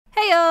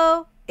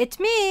Heyo! It's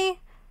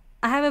me!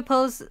 I haven't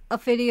posted a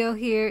video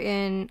here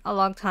in a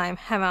long time,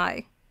 have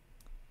I?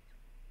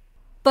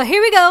 But here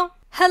we go!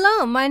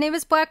 Hello, my name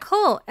is Black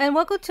Hole, and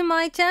welcome to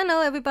my channel,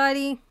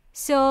 everybody!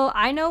 So,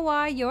 I know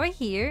why you're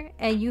here,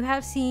 and you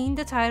have seen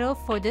the title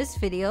for this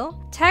video.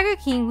 Tiger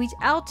King reached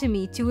out to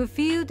me to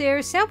review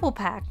their sample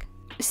pack.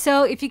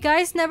 So, if you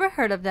guys never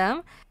heard of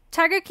them,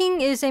 Tiger King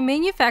is a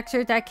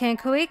manufacturer that can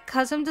create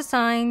custom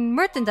design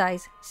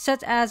merchandise,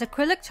 such as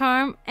acrylic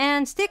charm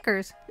and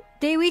stickers.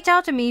 They reached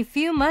out to me a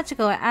few months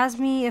ago and asked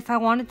me if I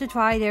wanted to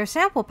try their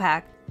sample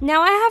pack.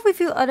 Now, I have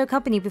reviewed other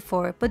company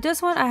before, but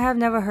this one I have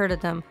never heard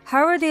of them.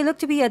 However, they look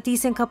to be a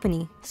decent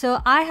company.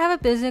 So I have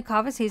a business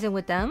conversation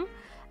with them.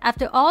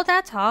 After all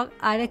that talk,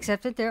 I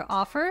accepted their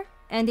offer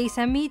and they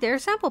sent me their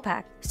sample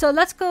pack. So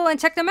let's go and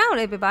check them out,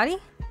 everybody.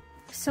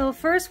 So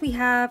first we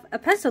have a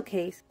pencil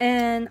case,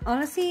 and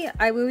honestly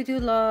I really do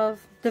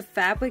love the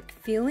fabric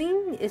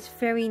feeling. It's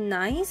very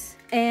nice,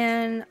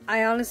 and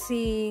I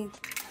honestly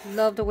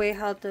love the way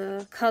how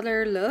the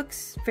color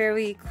looks,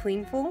 very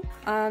cleanful.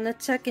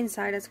 Let's check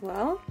inside as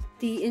well.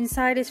 The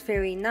inside is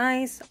very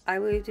nice. I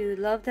really do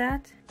love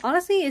that.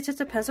 Honestly, it's just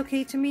a pencil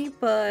case to me,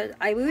 but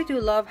I really do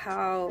love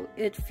how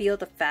it feels,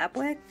 the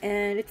fabric,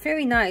 and it's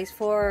very nice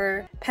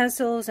for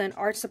pencils and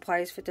art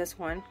supplies for this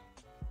one.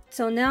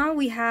 So now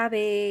we have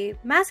a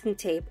masking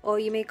tape, or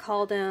you may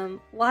call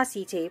them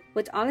washi tape,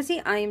 which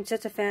honestly I am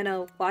just a fan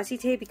of washi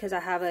tape because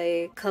I have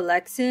a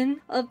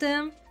collection of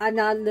them. I'm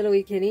not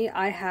literally kidding.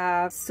 I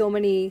have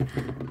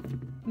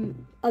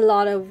a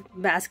lot of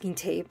masking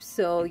tape.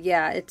 So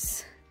yeah,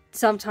 it's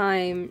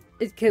sometimes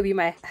it could be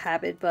my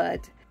habit,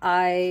 but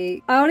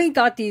I only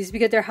got these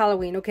because they're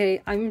Halloween,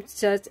 okay? I'm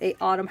just a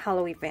autumn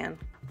Halloween fan.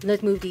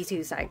 Let's move these to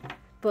the side.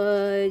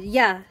 But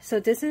yeah,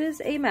 so this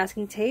is a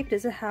masking tape.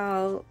 This is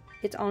how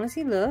it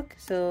honestly look.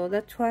 So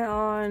let's try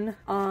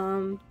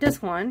on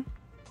this one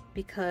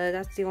because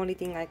that's the only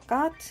thing I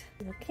got.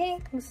 Okay,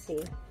 let's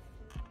see.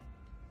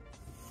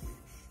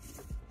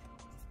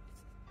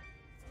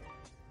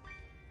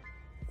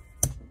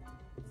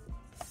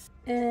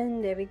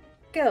 And there we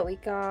go. We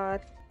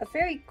got a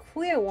very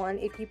clear one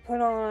if you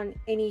put on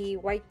any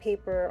white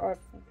paper or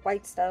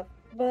white stuff.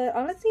 But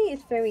honestly,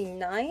 it's very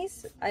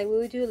nice. I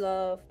really do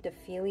love the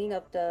feeling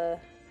of the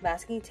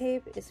masking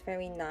tape. Is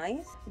very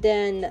nice.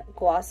 Then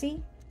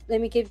glossy.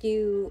 Let me give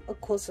you a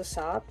closer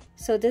shot.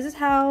 So this is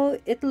how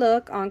it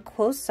look on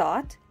close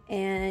shot,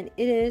 and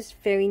it is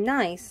very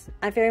nice.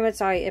 I'm very much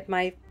sorry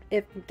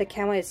if the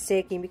camera is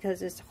shaking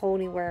because it's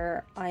holding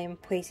where I am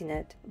placing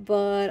it.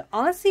 But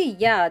honestly,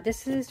 yeah,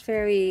 this is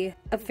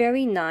a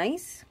very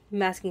nice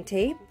masking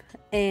tape,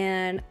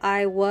 and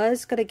I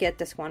was gonna get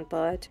this one,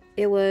 but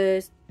it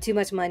was too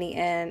much money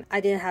and I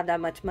didn't have that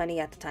much money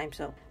at the time.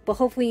 So but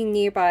hopefully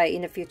nearby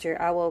in the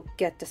future I will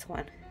get this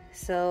one.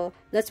 So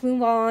let's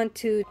move on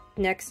to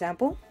next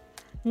sample.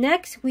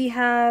 Next we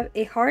have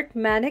a heart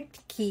magnet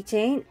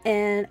keychain,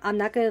 and I'm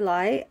not gonna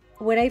lie,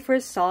 when I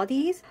first saw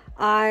these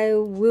I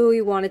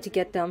really wanted to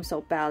get them so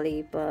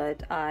badly,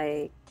 but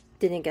I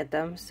didn't get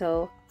them.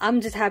 So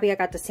I'm just happy I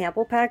got the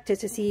sample pack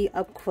just to see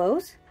up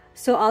close.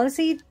 So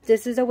honestly,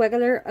 this is a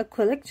regular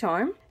acrylic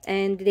charm,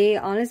 and they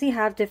honestly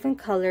have different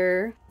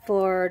color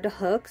for the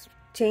hooks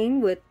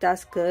chain, which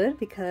that's good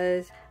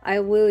because I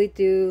really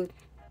do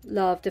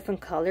love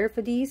different color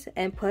for these,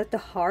 and put the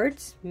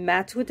hearts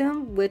match with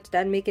them, which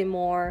that make it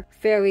more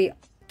very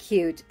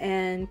cute.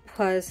 And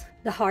plus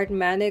the heart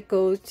magnet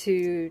goes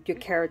to your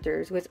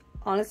characters, which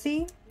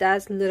honestly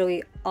that's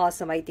literally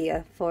awesome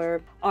idea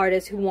for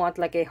artists who want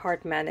like a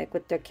heart magnet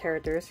with their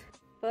characters.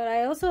 But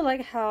I also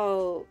like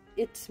how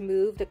it's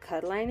smooth the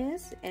cut line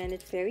is, and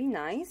it's very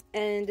nice.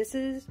 And this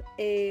is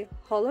a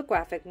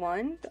holographic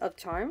one of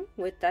charm,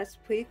 which that's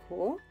pretty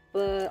cool.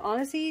 But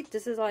honestly,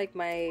 this is like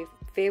my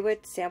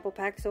favorite sample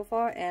pack so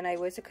far, and I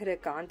wish I could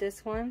have gone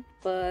this one,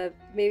 but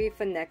maybe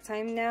for next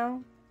time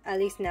now. At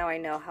least now I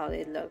know how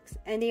it looks.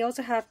 And they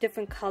also have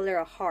different color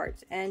of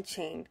hearts and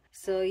chain.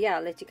 So yeah,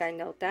 I'll let you guys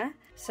know that.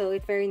 So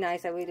it's very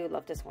nice. I really do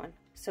love this one.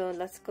 So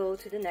let's go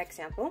to the next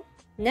sample.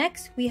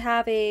 Next, we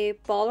have a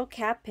bottle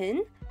cap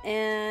pin.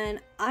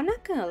 And I'm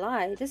not gonna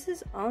lie, this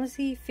is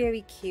honestly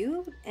very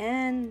cute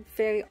and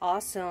very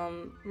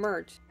awesome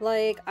merch.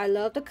 Like, I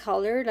love the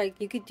color. Like,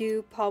 you could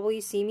do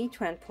probably see me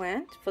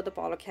transplant for the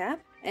bottle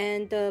cap.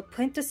 And the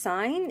print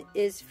design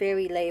is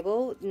very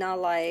labeled, not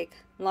like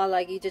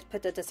you just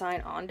put the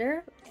design on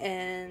there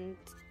and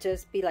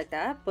just be like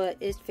that, but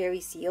it's very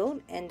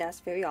sealed, and that's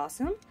very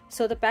awesome.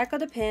 So the back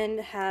of the pin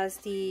has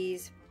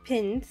these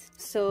pins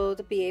so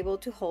to be able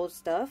to hold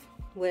stuff,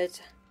 which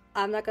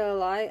I'm not gonna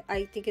lie,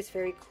 I think it's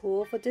very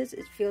cool for this.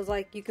 It feels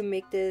like you can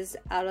make this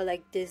out of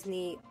like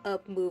Disney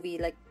Up movie,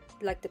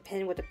 like the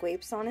pin with the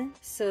grapes on it.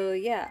 So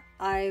yeah,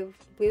 I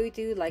really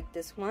do like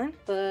this one.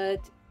 But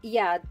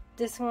yeah,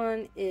 this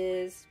one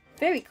is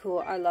very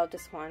cool. I love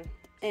this one,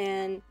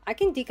 and I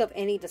can think of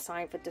any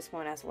design for this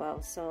one as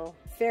well. So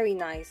very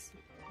nice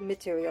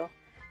material.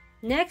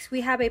 Next, we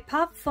have a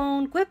pop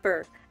phone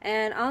gripper,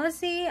 and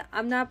honestly,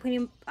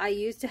 I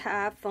used to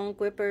have phone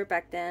gripper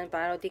back then, but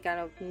I don't think I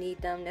don't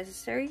need them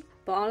necessary.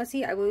 But but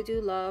honestly I really do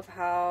love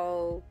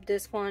how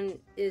this one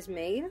is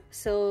made.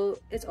 So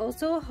it's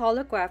also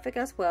holographic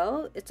as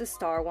well. It's a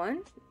star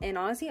one, and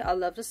honestly I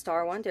love the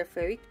star one. They're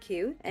very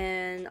cute,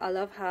 and I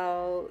love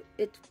how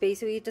it's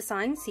basically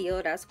designed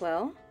sealed as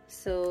well.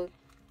 So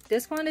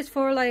this one is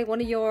for like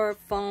one of your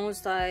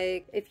phones,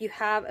 like if you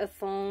have a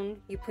phone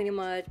you pretty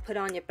much put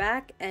on your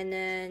back and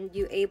then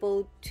you're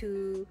able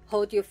to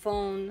hold your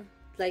phone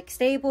like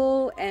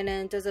stable, and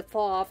then does it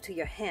fall off to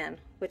your hand,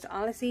 which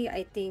honestly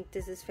I think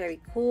this is very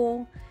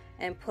cool.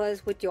 And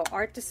plus with your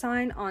art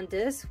design on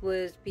this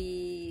would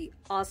be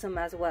awesome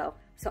as well.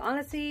 So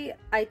honestly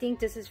I think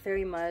this is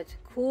very much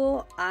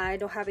cool. I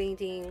don't have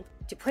anything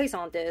to place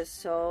on this,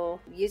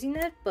 so I'm using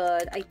it,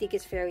 but I think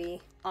it's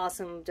very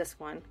awesome, this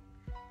one.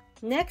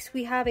 Next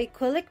we have a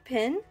acrylic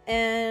pen,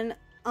 and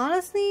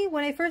honestly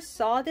when I first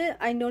saw it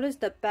I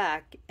noticed the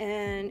back,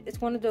 and it's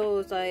one of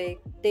those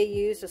like they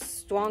use the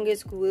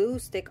strongest glue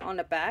stick on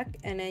the back,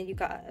 and then you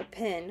got a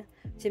pen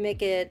to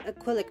make it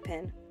acrylic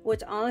pen,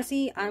 which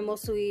honestly I'm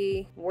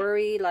mostly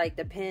worried like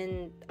the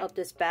pen of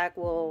this back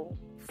will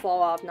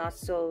fall off, not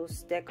so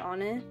stick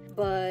on it.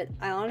 But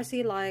I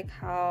honestly like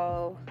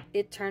how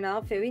it turned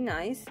out very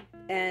nice.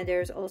 And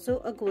there's also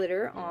a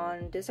glitter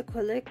on this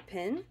acrylic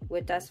pen,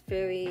 which that's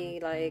very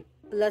like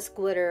less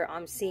glitter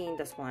I'm seeing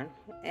this one,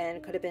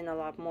 and could have been a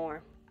lot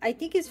more. I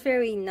think it's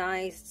very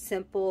nice,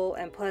 simple,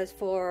 and plus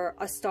for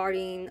a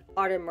starting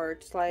art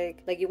merch,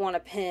 like you want a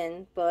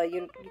pen but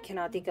you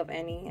cannot think of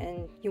any,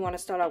 and you want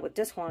to start out with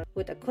this one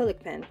with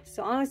acrylic pen.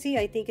 So honestly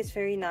I think it's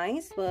very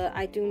nice, but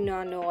I do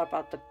not know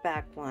about the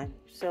back one.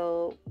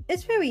 So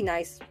it's very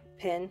nice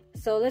pen.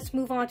 So let's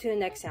move on to the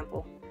next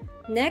sample.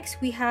 Next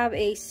we have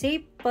a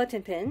shape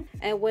button pin,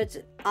 and which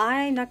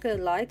I'm not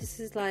gonna lie, this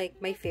is like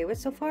my favorite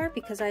so far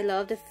because I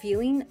love the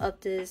feeling of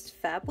this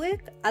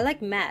fabric. I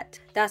like matte,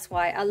 that's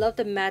why I love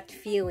the matte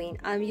feeling.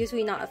 I'm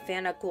usually not a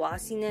fan of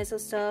glossiness or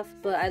stuff,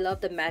 but I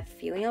love the matte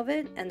feeling of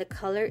it, and the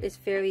color is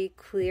very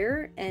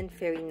clear and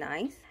very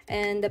nice.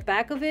 And the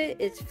back of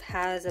it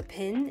has a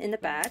pin in the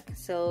back,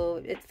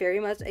 so it's very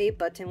much a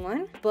button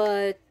one,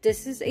 but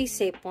this is a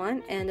shape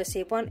one, and the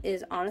shape one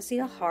is honestly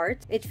a heart.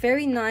 It's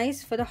very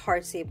nice for the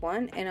heart shape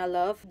one, and I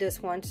love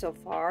this one so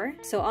far.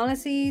 So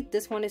honestly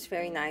this one is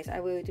very nice. I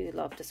really do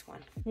love this one.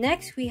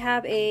 Next we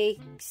have a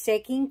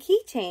second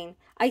keychain.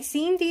 I've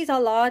seen these a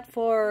lot,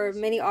 for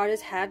many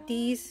artists have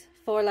these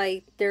for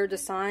like their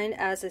design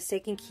as a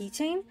second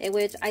keychain,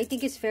 which I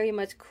think is very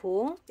much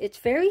cool. It's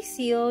very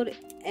sealed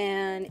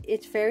and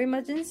it's very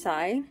much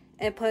inside,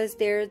 and plus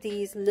there are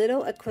these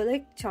little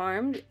acrylic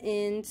charms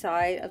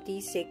inside of the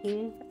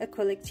second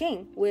acrylic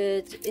chain,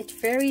 which is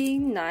very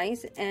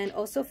nice and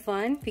also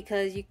fun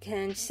because you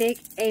can shake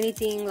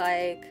anything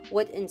like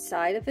what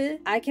inside of it.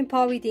 I can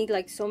probably think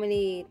like so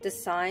many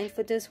designs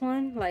for this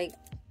one, like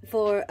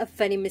for a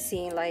vending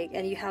machine, like,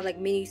 and you have like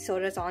mini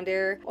sodas on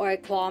there, or a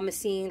claw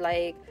machine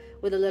like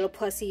with a little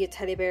pussy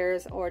teddy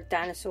bears or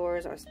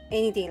dinosaurs or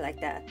anything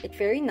like that. It's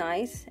very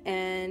nice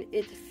and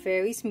it's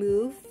very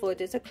smooth for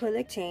this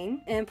acrylic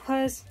chain. And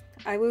plus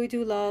I really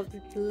do love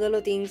the little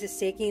things it's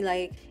shaking.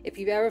 Like if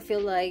you ever feel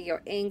like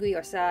you're angry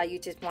or sad, you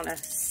just want to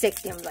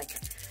shake them, like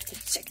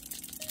just shake.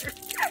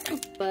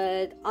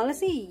 But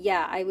honestly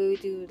yeah, I really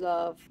do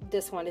love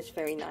this one. It's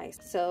very nice.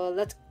 So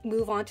let's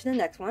move on to the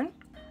next one.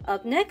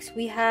 Up next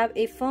we have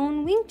a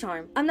phone wing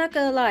charm. I'm not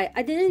gonna lie,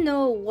 I didn't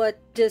know what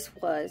this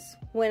was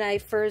when I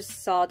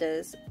first saw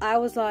this. I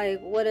was like,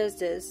 what is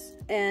this?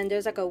 And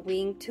there's like a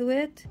wing to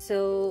it,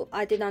 so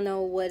I did not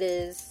know what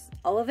is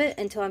all of it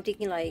until I'm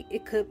thinking like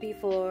it could be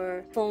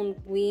for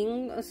phone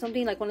wing or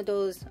something, like one of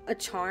those, a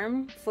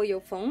charm for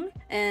your phone.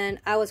 And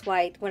I was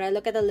right. When I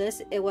look at the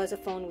list, it was a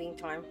phone wing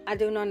charm. I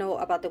do not know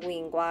about the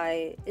wing,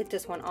 why it's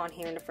this one on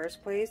here in the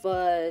first place,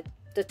 but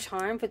the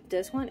charm for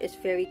this one is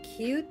very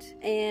cute,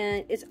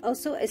 and it's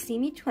also a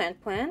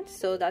semi-transplant,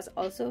 so that's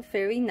also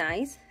very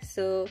nice.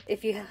 So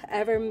if you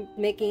ever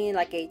making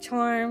like a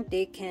charm,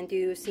 they can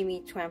do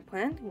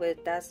semi-transplant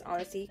with. That's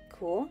honestly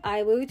cool.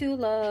 I really do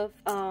love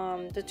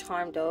the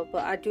charm though,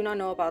 but I do not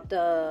know about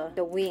the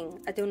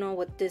wing. I don't know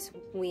what this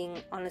wing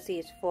honestly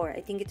is for.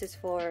 I think it is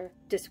for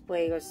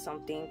display or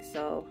something.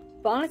 So,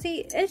 but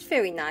honestly, it's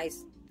very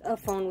nice. A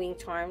phone wing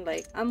charm.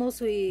 Like I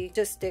mostly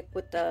just stick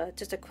with the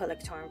just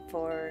acrylic charm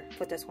for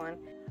this one.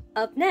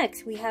 Up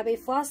next we have a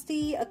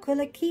frosty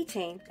acrylic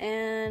keychain,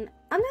 and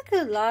I'm not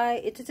gonna lie,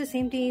 it's just the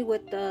same thing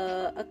with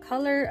a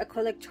color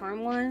acrylic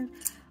charm one,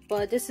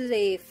 but this is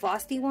a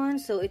frosty one,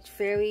 so it's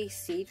very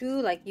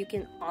see-through. Like you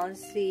can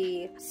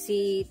honestly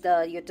see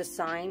your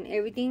design,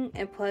 everything,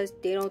 and plus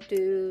they don't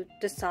do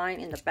design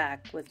in the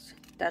back, which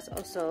that's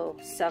also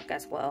suck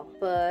as well.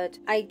 But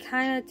I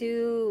kind of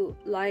do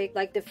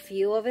like the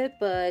feel of it,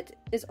 but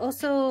it's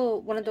also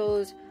one of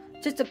those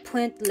just a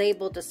print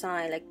label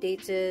design, like they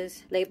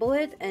just label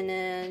it and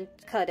then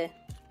cut it.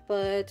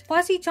 But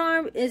frosty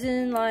charm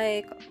isn't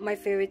like my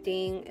favorite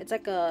thing. It's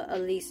like a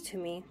least to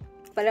me.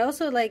 But I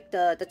also like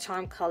the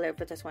charm color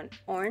for this one,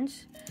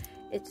 orange.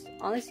 It's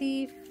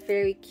honestly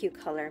very cute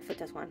color for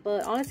this one.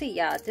 But honestly,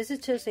 yeah, this is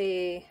just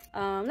a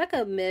like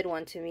a mid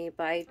one to me,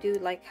 but I do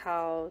like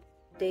how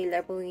they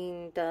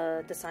labeling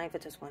the design for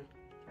this one.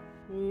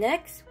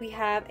 Next, we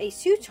have a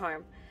shoe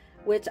charm,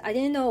 which I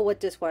didn't know what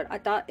this was. I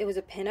thought it was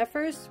a pin at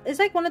first. It's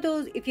like one of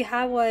those, if you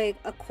have like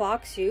a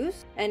clog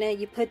shoes and then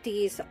you put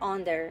these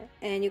on there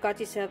and you got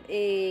yourself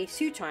a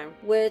shoe charm,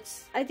 which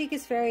I think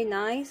is very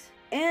nice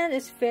and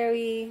it's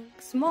very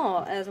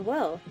small as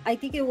well. I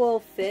think it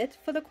will fit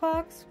for the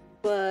clogs,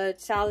 but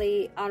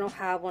sadly I don't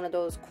have one of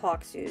those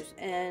clog shoes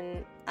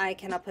and I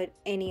cannot put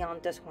any on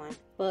this one.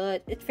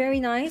 But it's very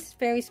nice,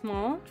 very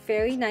small,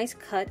 very nice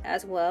cut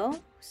as well.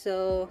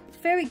 So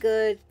very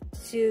good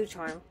shoe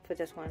charm for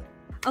this one.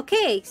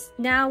 Okay,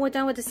 now we're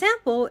done with the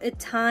sample.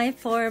 It's time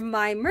for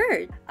my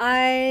merch.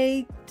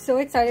 I'm so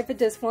excited for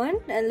this one,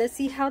 and let's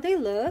see how they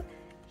look.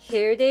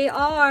 Here they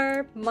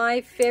are,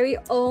 my very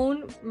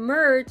own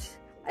merch,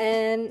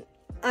 and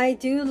I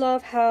do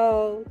love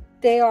how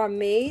they are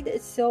made.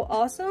 It's so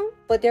awesome,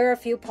 but there are a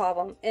few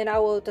problems, and I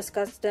will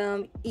discuss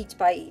them each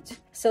by each.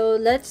 So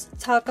let's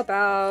talk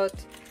about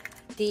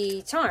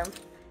the charm.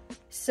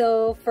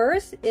 So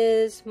first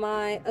is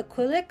my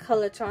acrylic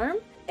color charm,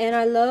 and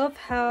I love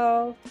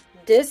how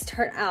this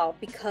turned out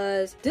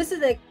because this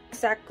is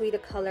exactly the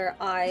color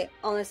I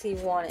honestly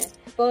wanted.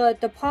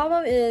 But the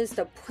problem is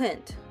the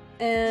print,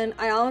 and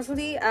I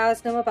honestly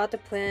asked them about the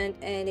print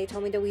and they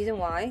told me the reason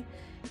why,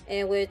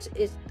 and which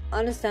is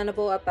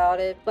understandable about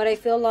it, but I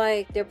feel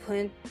like their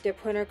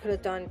printer could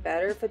have done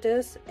better for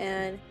this,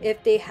 and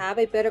if they have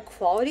a better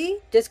quality,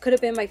 this could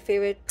have been my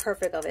favorite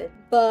perfect of it.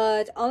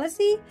 But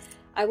honestly,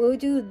 I really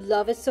do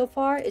love it so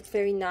far. It's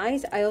very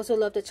nice. I also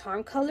love the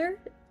charm color.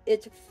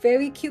 It's a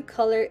very cute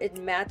color. It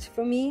matched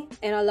for me,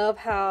 and I love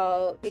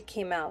how it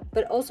came out,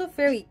 but also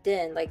very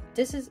thin. Like,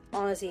 this is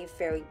honestly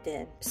very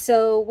thin.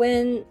 So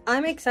when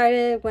I'm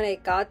excited when I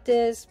got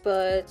this,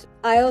 but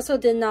I also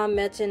did not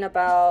mention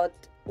about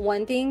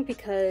one thing,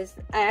 because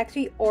I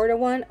actually ordered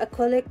one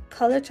acrylic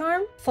color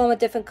charm from a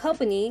different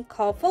company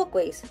called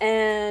Folkways,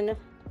 and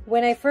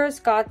when I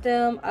first got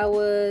them I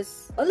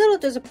was a little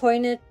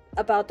disappointed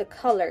about the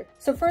color.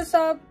 So first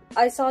off,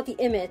 I saw the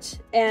image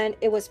and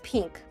it was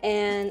pink,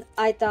 and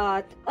I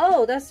thought,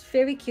 oh, that's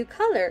very cute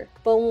color.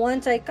 But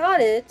once I got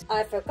it,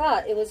 I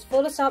forgot it was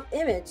Photoshop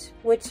image,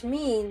 which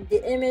means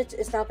the image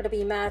is not going to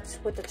be matched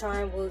with the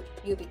charm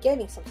you'll be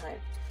getting sometime.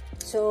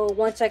 So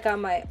once I got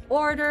my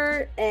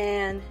order,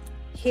 and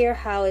here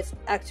how it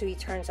actually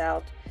turns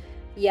out.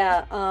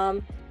 Yeah,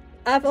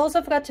 I've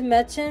also forgot to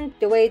mention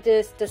the way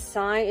this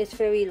design is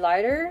very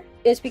lighter.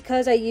 It's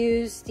because I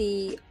used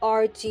the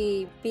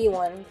RGB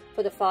one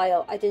for the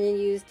file. I didn't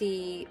use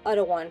the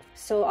other one.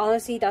 So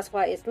honestly, that's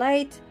why it's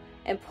light.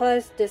 And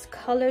plus, this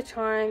color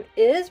charm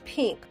is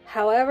pink.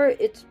 However,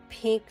 it's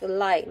pink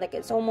light. Like,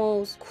 it's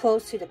almost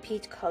close to the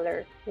peach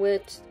color,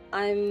 which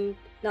I'm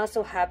not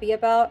so happy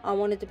about. I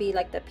want it to be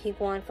like the pink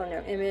one from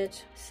their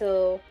image.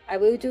 So I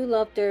really do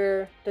love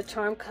the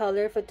charm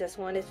color for this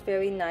one. It's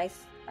very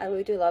nice. I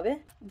really do love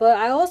it. But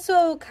I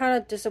also kind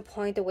of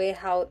disappointed the way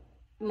how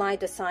my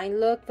design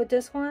looked for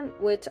this one,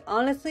 which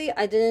honestly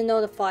I didn't know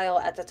the file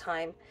at the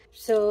time.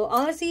 So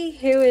honestly,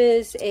 here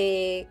is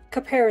a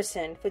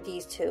comparison for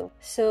these two.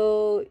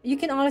 So you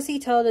can honestly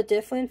tell the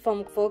difference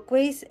from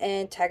Folkways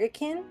and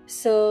Tigerkin.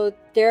 So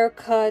their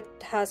cut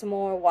has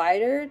more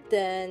wider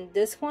than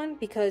this one,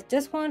 because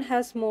this one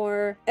has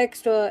more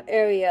extra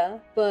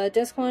area, but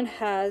this one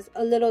has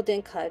a little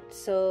thin cut.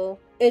 So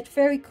it's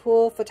very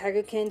cool for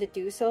Tigerkin to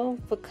do so,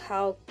 for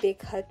how they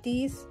cut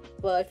these.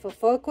 But for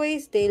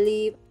Folkways, they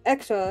leave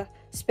extra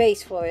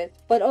space for it.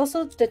 But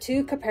also, the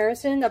two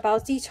comparison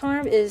about the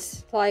charm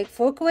is like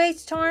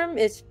Folkways charm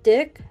is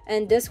thick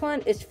and this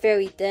one is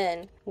very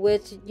thin,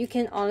 which you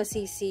can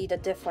honestly see the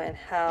difference,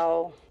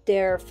 how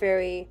they're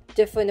very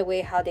different the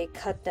way how they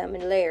cut them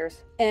in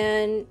layers.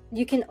 And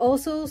you can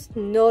also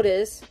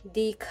notice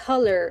the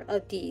color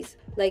of these.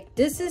 Like,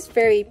 this is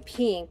very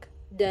pink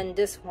than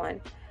this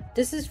one.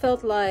 This is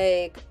felt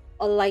like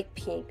a light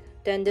pink.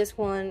 Then this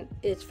one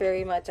is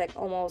very much like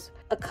almost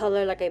a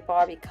color like a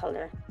Barbie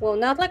color. Well,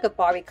 not like a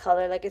Barbie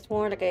color, like it's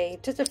more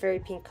like just a very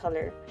pink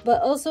color.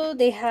 But also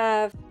they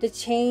have the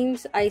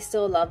chains. I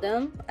still love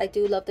them. I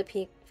do love the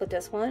pink for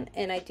this one,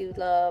 and I do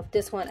love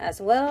this one as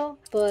well.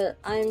 But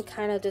I'm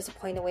kind of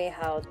disappointed the way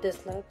how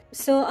this look.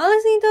 So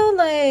honestly though,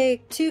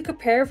 like, to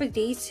compare for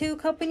these two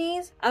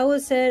companies, I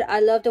would say I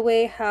love the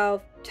way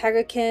how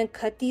Tigerkin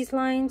cut these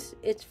lines.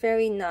 It's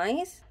very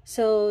nice.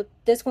 So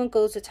this one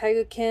goes to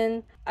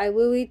Tigerkin. I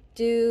really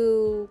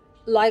do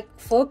like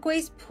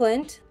Folkways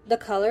print, the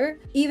color,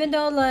 even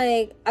though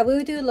like I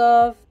really do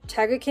love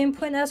Tigerkin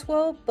print as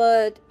well.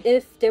 But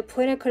if their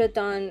printer could have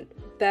done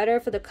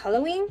better for the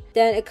coloring,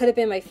 then it could have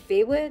been my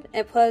favorite.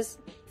 And plus,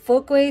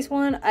 Folkways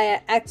one,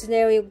 I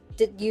accidentally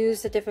did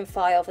use a different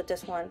file for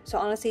this one. So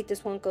honestly,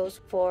 this one goes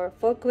for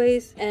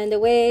Folkways. And the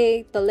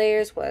way the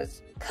layers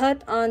was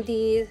cut on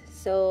these,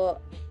 so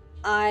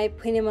I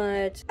pretty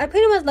much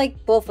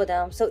like both of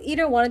them. So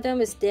either one of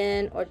them is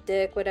thin or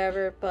thick,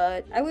 whatever,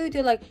 but I really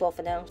do like both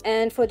of them.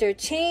 And for their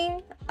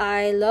chain,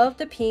 I love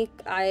the pink.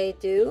 I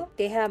do.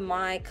 They have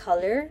my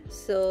color,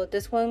 so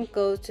this one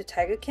goes to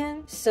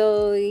Tigerkin.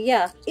 So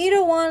yeah,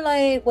 either one,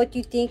 like what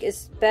you think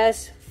is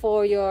best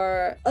for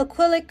your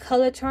acrylic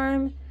color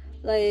charm.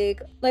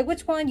 Like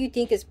which one you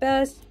think is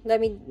best, let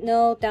me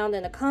know down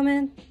in the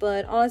comment.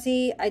 But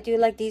honestly, I do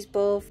like these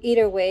both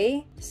either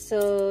way.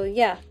 So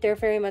yeah, they're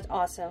very much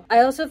awesome.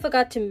 I also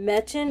forgot to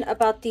mention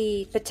about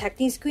the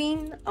protecting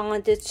screen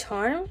on this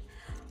charm.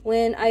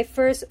 When I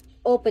first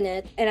opened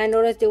it and I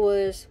noticed it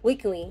was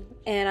wiggly,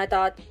 and I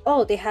thought,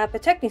 oh, they have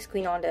protecting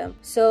screen on them.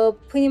 So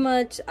pretty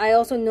much I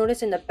also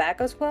noticed in the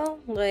back as well,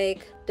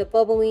 like the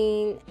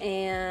bubbling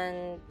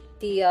and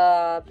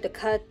the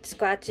cut,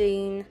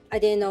 scratching. I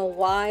didn't know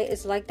why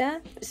it's like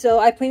that. So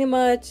I pretty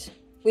much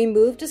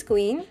removed the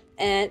screen,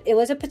 and it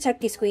was a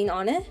protecting screen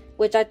on it,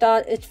 which I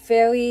thought it's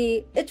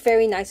very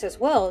nice as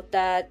well,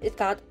 that it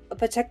got a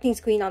protecting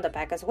screen on the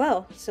back as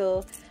well.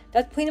 So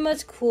that's pretty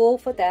much cool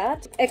for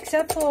that.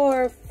 Except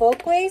for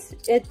folkways,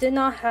 it did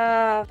not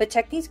have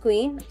protecting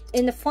screen.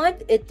 In the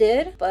front it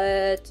did,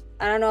 but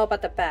I don't know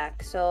about the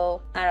back,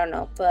 so I don't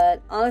know.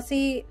 But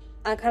honestly,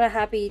 I'm kind of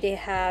happy they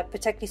have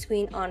protecting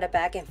screen on the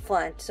back and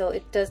front, so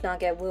it does not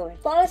get ruined.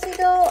 But honestly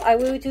though, I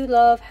really do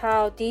love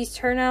how these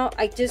turn out.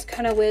 I just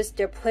kind of wish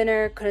their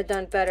printer could have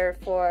done better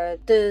for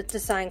the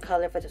design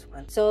color for this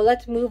one. So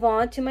let's move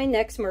on to my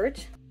next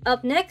merch.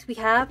 Up next we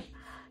have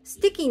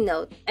sticky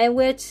note, and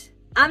which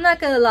I'm not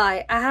gonna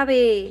lie, I have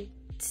a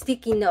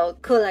sticky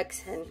note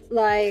collection.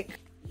 Like,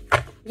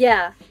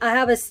 yeah, I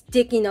have a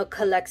sticky note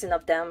collection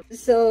of them.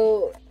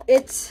 So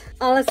it's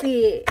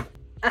honestly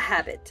a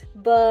habit.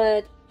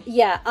 But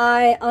yeah,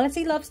 I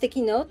honestly love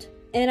sticky note,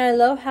 and I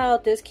love how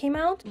this came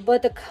out.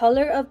 But the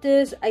color of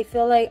this, I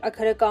feel like I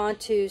could have gone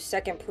to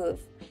second proof.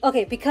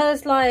 Okay,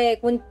 because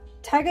like when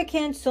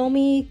Tigerkin showed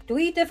me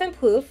 3 different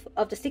proof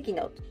of the sticky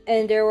note,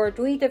 and there were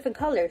 3 different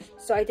colors,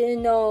 so I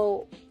didn't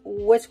know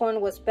which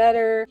one was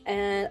better,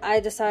 and I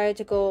decided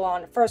to go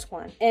on the first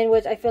one, and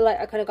which I feel like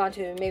I could have gone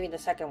to maybe the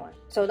second one.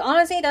 So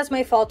honestly, that's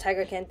my fault,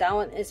 Tigerkin. That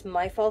one is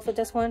my fault for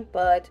this one,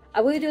 but I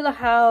really do love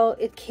how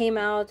it came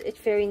out. It's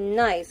very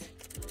nice.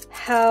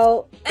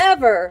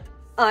 However,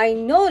 I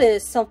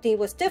noticed something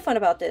was different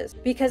about this,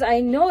 because I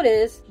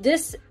noticed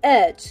this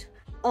edge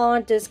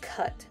on this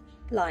cut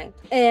line,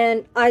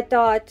 and I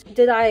thought,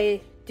 did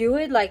I do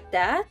it like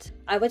that?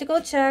 I went to go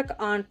check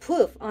on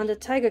proof on the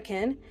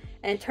Tigerkin,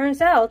 and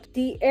turns out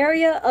the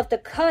area of the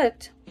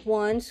cut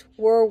ones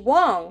were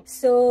wrong.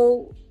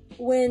 So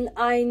when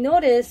I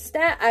noticed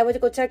that, I went to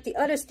go check the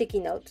other sticky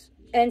notes,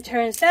 and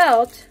turns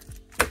out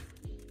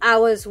I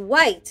was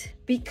right,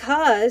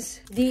 because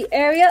the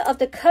area of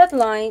the cut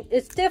line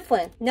is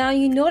different. Now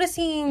you're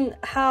noticing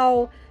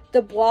how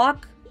the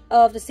block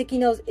of the sticky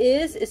notes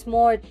is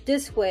more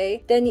this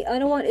way, then the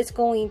other one is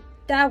going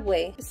that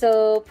way.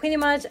 So pretty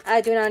much I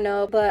do not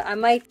know, but I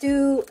might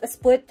do a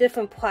split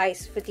different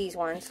price for these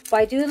ones. But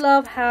I do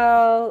love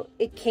how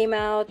it came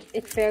out.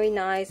 It's very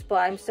nice, but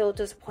I'm still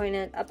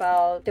disappointed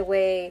about the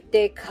way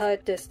they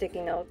cut the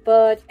sticky note.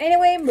 But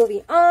anyway,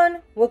 moving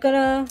on, we're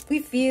gonna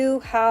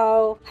review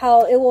how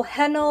it will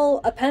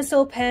handle a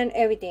pencil, pen,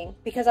 everything,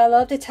 because I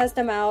love to test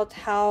them out,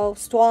 how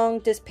strong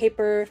this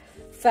paper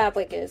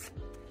fabric is.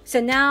 So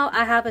now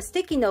I have a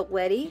sticky note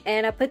ready,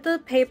 and I put the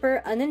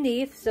paper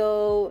underneath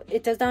so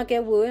it does not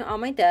get ruined on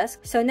my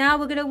desk. So now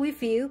we're gonna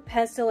review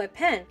pencil and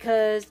pen,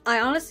 because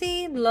I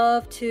honestly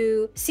love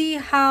to see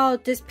how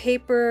this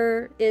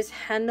paper is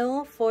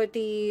handled for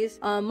these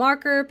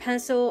marker,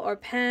 pencil, or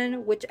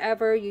pen,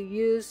 whichever you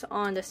use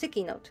on the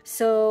sticky note.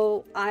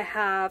 So I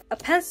have a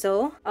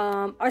pencil,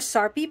 a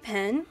Sharpie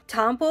pen,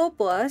 Tombow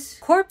brush,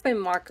 Corbin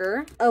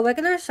marker, a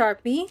regular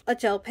Sharpie, a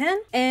gel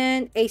pen,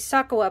 and a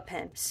Sakura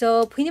pen.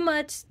 So pretty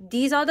much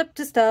these are the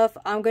stuff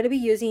I'm going to be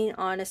using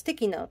on a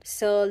sticky note.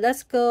 So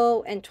let's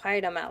go and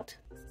try them out.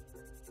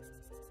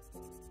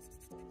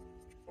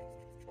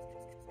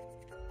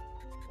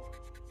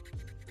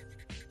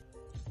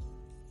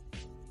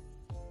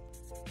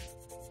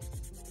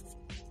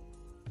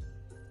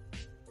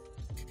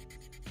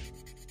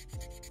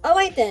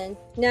 Alright then,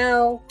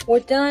 now we're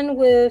done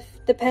with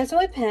the pencil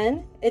and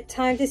pen. It's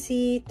time to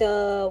see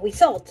the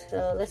result.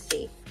 So let's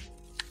see.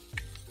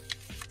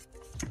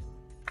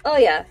 Oh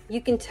yeah,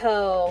 you can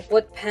tell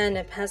what pen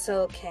and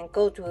pencil can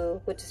go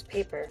through with this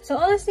paper. So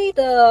honestly,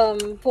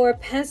 the for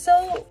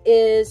pencil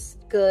is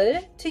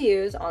good to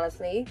use,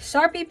 honestly.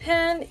 Sharpie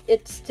pen,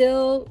 it's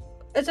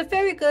a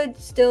very good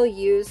still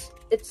use.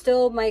 It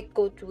still might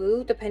go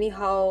through depending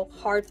how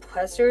hard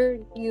pressure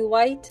you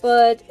write,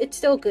 but it's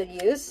still good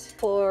use.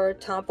 For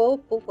Tombow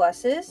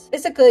brushes,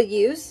 it's a good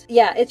use.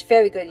 Yeah, it's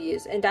very good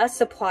use, and that's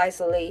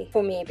surprisingly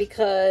for me,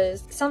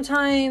 because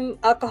sometimes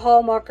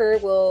alcohol marker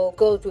will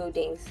go through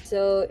things.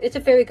 So it's a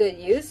very good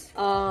use.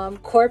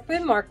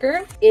 Corbin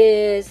marker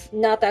is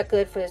not that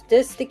good for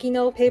this sticky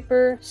note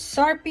paper.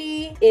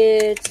 Sharpie,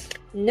 it's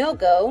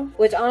no-go,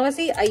 which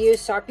honestly I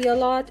use Sharpie a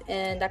lot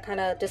and that kind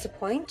of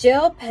disappoints.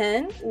 Gel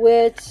pen,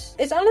 which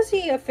is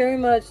honestly a very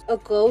much a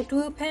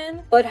go-to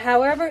pen, but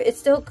however it's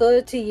still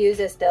good to use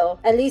it still.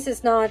 At least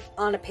it's not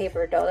on a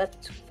paper though,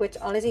 which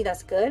honestly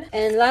that's good.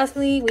 And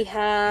lastly, we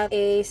have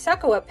a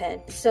Sakura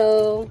pen,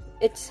 so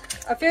it's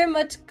a very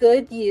much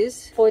good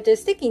use for the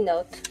sticky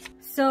note.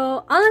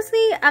 So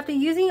honestly, after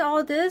using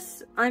all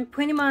this, I'm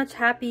pretty much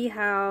happy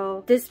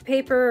how this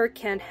paper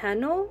can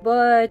handle,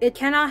 but it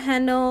cannot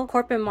handle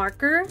corporate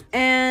marker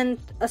and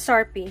a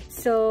Sharpie.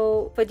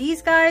 So for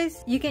these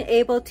guys, you can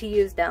able to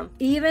use them.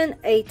 Even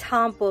a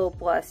Tombow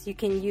brush, you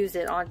can use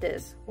it on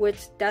this,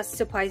 which that's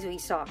surprisingly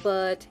soft.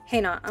 But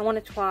hang on, I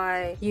want to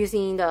try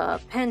using the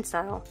pen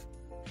style.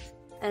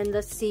 And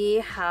let's see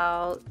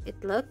how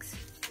it looks.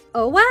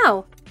 Oh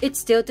wow, it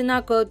still did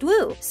not go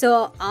through.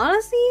 So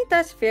honestly,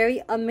 that's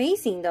very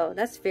amazing though.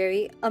 That's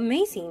very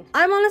amazing.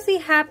 I'm honestly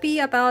happy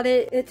about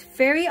it. It's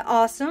very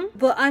awesome,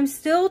 but I'm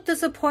still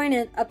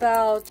disappointed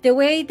about the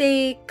way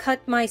they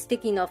cut my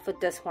sticky note for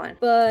this one.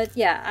 But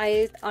yeah,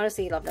 I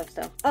honestly love that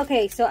stuff.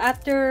 Okay, so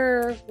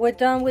after we're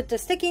done with the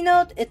sticky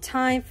note, it's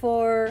time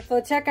for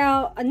check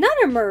out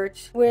another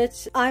merch,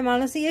 which I'm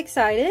honestly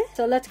excited.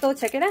 So let's go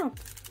check it out.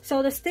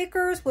 So the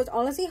stickers was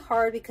honestly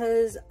hard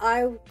because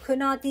I could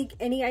not think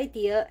any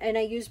idea and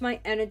I used my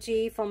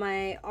energy for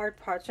my art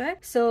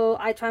project. So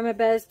I tried my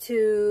best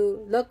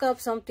to look up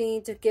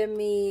something to give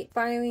me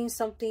inspiring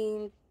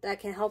something that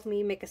can help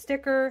me make a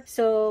sticker.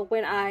 So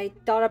when I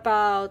thought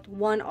about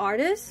one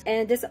artist,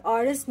 and this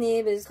artist's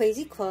name is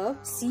Crazy Club.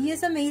 She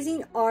is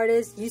amazing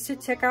artist. You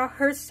should check out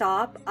her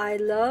shop. I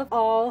love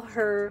all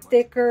her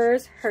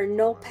stickers, her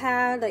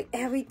notepad, like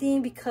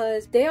everything,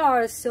 because they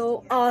are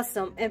so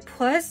awesome. And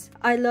plus,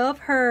 I love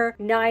her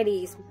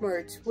 90s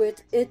merch, which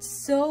it's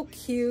so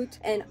cute,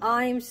 and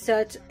I'm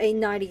such a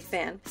 90s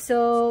fan.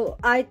 So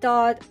I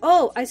thought,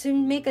 oh, I should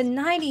make a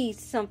 90s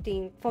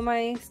something for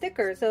my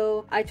sticker.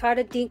 So I tried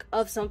to think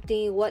of something,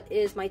 what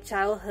is my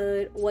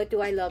childhood, what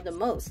do I love the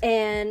most.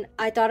 And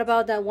I thought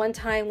about that one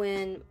time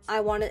when I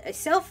wanted a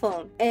cell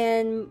phone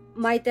and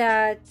my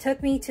dad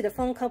took me to the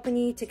phone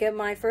company to get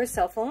my first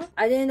cell phone.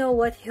 I didn't know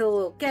what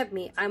he'll get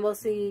me. I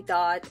mostly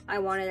thought I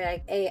wanted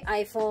like a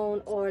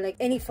iPhone or like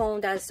any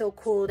phone that's so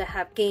cool that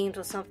have games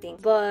or something.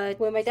 But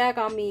when my dad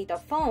got me the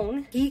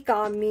phone, he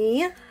got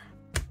me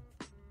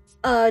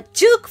a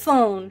juke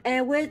phone,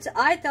 and which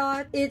I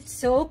thought it's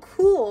so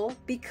cool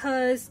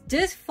because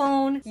this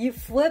phone, you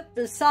flip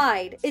the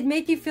side, it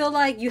make you feel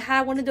like you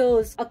have one of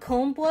those a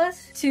comb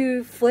brush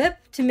to flip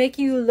to make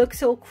you look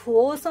so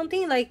cool or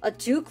something. Like a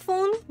juke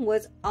phone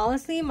was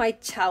honestly my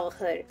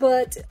childhood,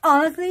 but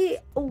honestly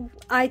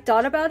I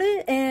thought about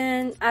it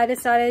and I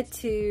decided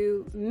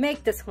to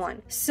make this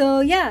one. So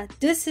yeah,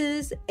 this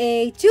is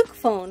a juke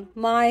phone,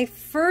 my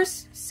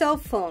first cell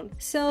phone.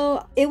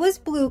 So it was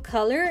blue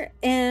color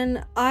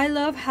and I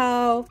love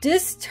how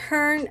this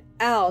turned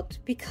out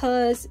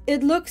because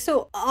it looks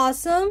so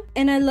awesome,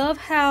 and I love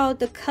how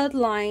the cut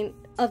line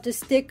of the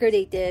sticker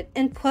they did,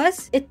 and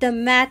plus it's the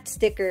matte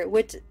sticker,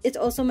 which is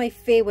also my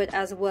favorite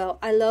as well.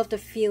 I love the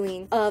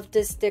feeling of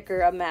this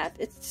sticker, a matte.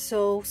 It's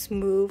so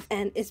smooth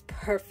and it's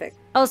perfect.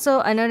 Also,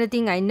 another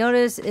thing I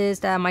noticed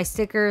is that my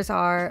stickers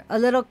are a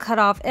little cut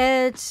off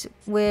edge,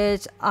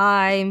 which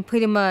I'm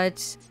pretty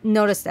much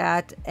noticed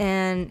that.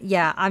 And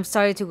yeah, I'm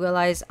starting to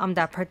realize I'm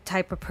that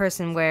type of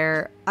person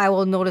where I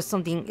will notice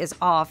something is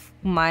off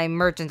my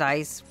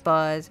merchandise.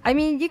 But I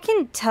mean, you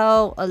can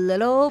tell a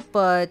little,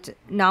 but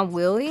not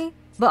really.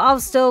 But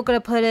I'm still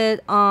gonna put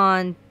it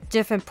on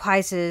different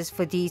prices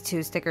for these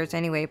two stickers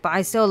anyway. But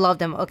I still love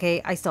them,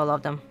 okay? I still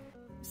love them.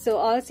 So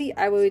honestly,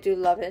 I really do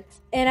love it.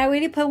 And I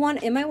already put one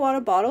in my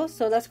water bottle,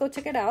 so let's go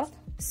check it out.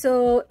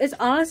 So it's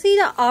honestly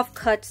the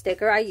off-cut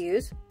sticker I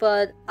use,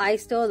 but I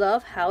still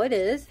love how it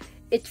is.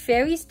 It's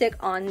very stick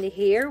on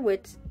here,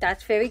 which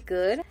that's very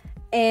good.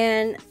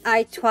 And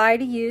I try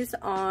to use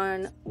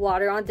on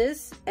water on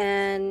this,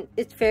 and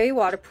it's very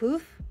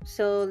waterproof.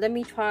 So let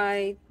me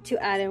try to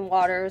add in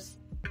waters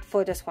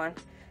for this one.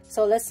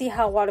 So let's see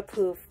how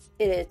waterproof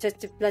it is, just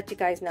to let you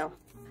guys know.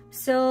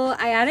 So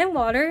I added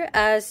water.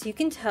 As you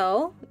can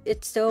tell,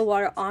 it's still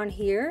water on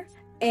here,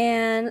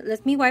 and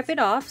let me wipe it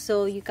off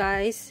so you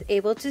guys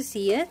able to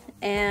see it,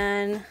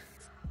 and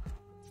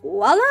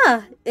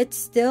voila, it's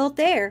still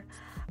there.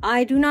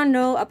 I do not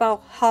know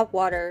about hot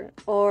water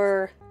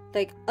or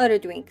like other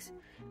drinks,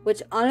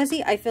 which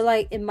honestly I feel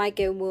like it might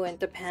get ruined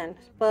the pen,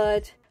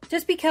 but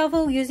just be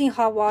careful using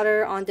hot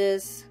water on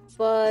this.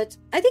 But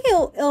I think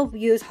it'll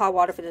use hot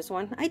water for this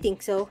one, I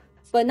think so.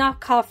 But not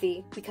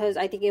coffee, because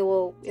I think it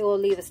will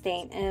leave a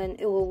stain and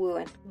it will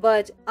ruin.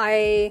 But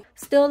I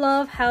still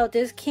love how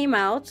this came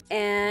out,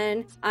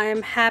 and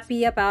I'm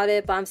happy about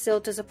it, but I'm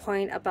still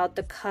disappointed about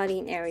the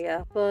cutting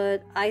area.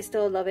 But I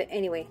still love it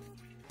anyway.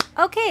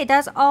 Okay,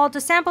 that's all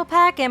the sample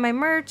pack and my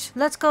merch.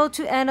 Let's go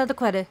to end of the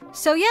credit.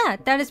 So yeah,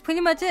 that is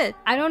pretty much it.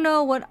 I don't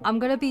know what I'm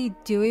gonna be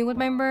doing with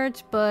my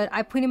merch, but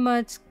I pretty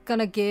much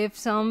gonna give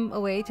some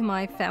away to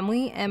my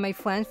family and my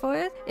friends for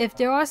it. If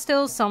there are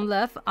still some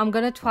left, I'm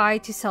gonna try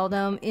to sell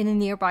them in the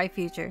nearby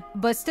future.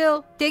 But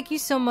still, thank you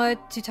so much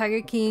to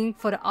Tiger King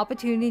for the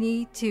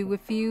opportunity to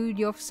review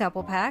your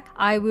sample pack.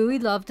 I really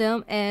love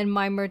them and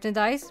my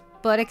merchandise.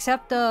 But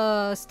except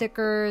the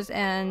stickers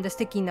and the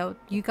sticky note,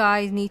 you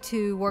guys need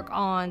to work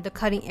on the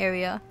cutting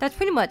area. That's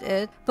pretty much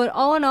it. But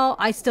all in all,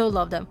 I still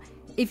love them.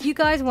 If you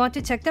guys want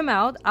to check them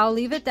out, I'll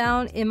leave it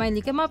down in my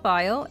link in my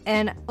bio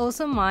and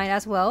also mine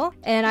as well.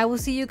 And I will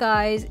see you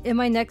guys in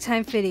my next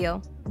time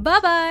video. Bye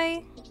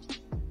bye!